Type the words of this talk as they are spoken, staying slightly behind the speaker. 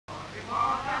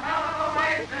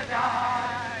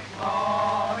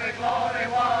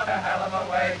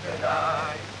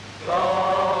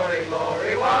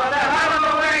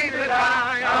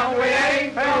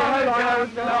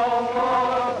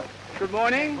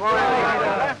morning.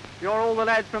 Morning. You're all the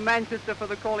lads from Manchester for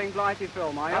the Calling Blighty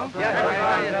film, are you?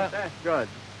 Yes. Good.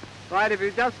 Right, if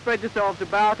you just spread yourselves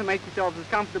about and make yourselves as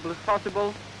comfortable as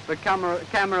possible, the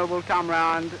camera will come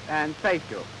round and take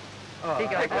you.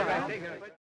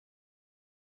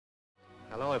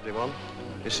 Hello everyone.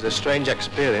 This is a strange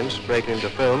experience breaking into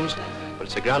films, but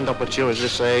it's a grand opportunity to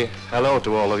say hello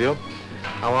to all of you.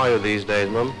 How are you these days,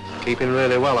 Mum? Keeping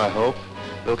really well, I hope.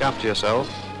 Look after yourself.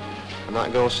 And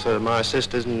that goes for my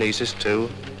sisters and nieces too.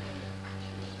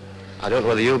 I don't know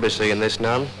whether you'll be seeing this,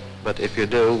 Nan, but if you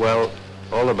do, well,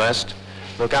 all the best.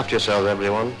 Look after yourselves,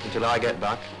 everyone, until I get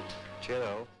back.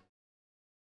 Cheerio.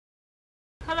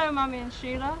 Hello, Mummy and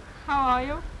Sheila. How are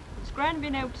you? It's grand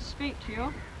being able to speak to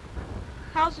you.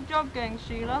 How's the job going,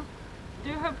 Sheila?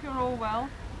 Do hope you're all well.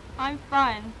 I'm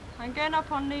fine. I'm going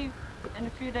up on leave in a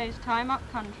few days' time up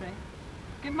country.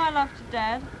 Give my love to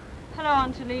Dad. Hello,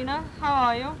 Auntie Lena. How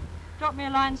are you? Drop me a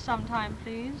line sometime,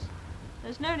 please.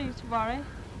 There's no need to worry.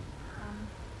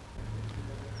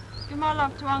 Give my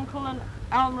love to Uncle and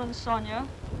Alma and Sonia.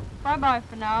 Bye-bye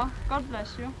for now. God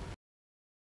bless you.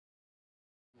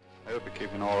 I hope you're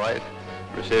keeping all right.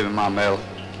 Receiving my mail.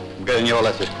 I'm getting your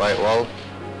letters quite well.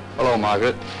 Hello,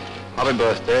 Margaret. Happy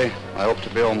birthday. I hope to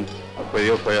be home with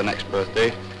you for your next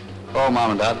birthday. Hello,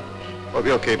 Mum and Dad. Hope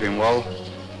you're keeping well.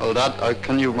 Well, Dad,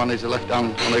 can you manage the left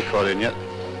hand on the accordion yet?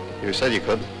 You said you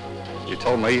could. You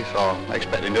told me, so I'm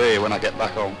expecting to hear you when I get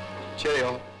back home.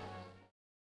 Cheerio.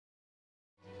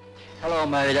 Hello,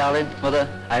 Mary darling. Mother,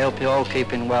 I hope you're all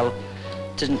keeping well.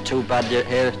 It isn't too bad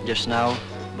here just now,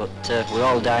 but we're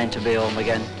all dying to be home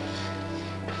again.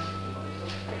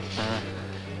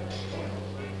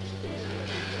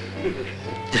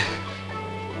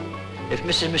 If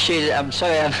Mrs. Machida, I'm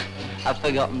sorry, I've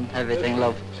forgotten everything,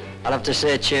 love. I'll have to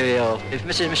say cheerio. If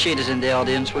Mrs. Machida's in the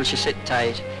audience, will she sit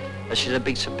tight? As she's a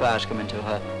big surprise coming to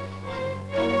her.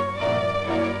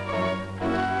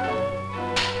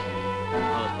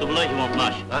 Oh, it's double eight you want,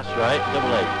 Mash? That's right,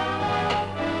 double eight.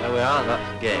 There we are,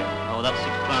 that's the game. Oh, that's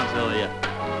 £6 earlier.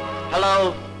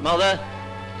 Hello, Mother,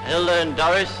 Hilda and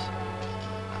Doris.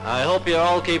 I hope you're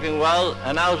all keeping well.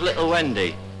 And how's little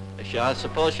Wendy? I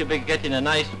suppose she'll be getting a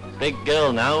nice big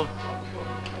girl now.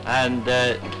 And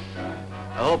I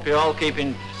hope you're all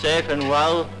keeping safe and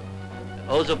well.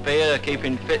 Us up here are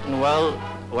keeping fit and well.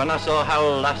 When I saw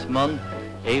Howell last month,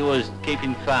 he was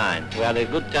keeping fine. We had a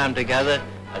good time together,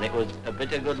 and it was a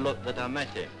bit of good luck that I met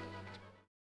him.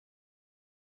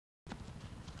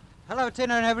 Hello,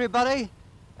 Tina and everybody.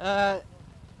 Hello,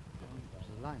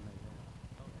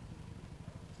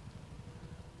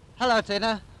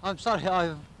 Tina. I'm sorry,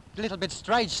 I'm a little bit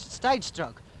stage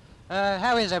struck.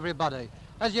 How is everybody?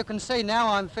 As you can see now,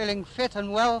 I'm feeling fit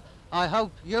and well. I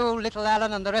hope you, little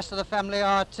Alan, and the rest of the family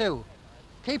are too.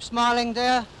 Keep smiling,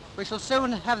 dear. We shall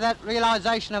soon have that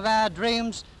realisation of our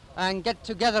dreams and get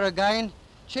together again.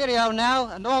 Cheerio now,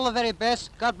 and all the very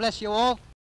best. God bless you all.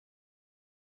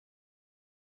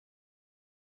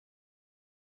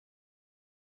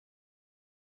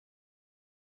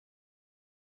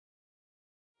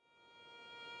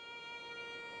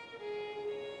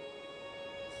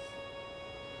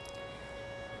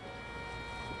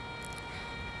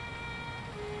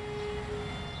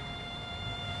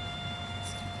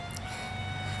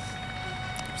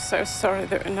 So sorry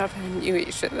that we never knew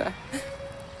each other.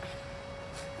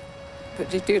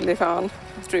 But you do live on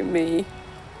through me,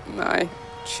 my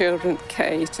children,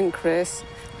 Kate and Chris,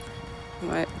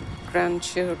 my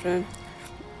grandchildren.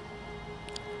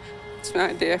 To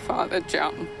my dear father,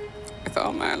 John, with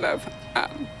all my love,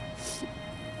 Anne.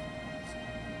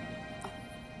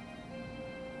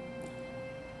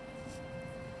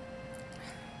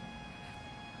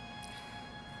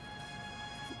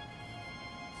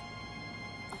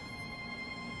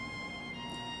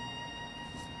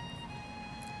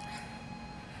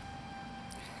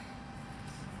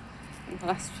 In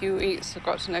the last few weeks, I've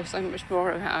got to know so much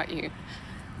more about you.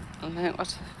 I learned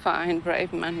what a fine,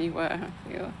 brave man you were. I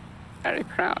feel very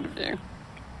proud of you.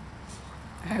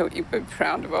 I hope you'll be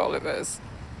proud of all of us.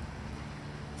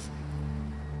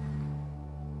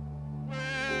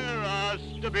 Where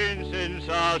hast thou been since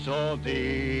I saw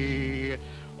thee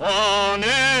on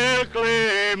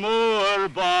Ilkley moor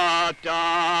Batat?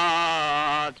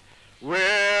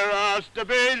 Where hast thou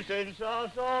been since I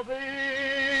saw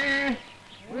thee?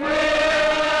 Where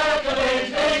hast thou been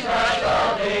since I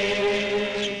saw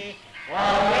thee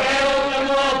on Ilkley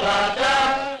moor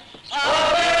Batat?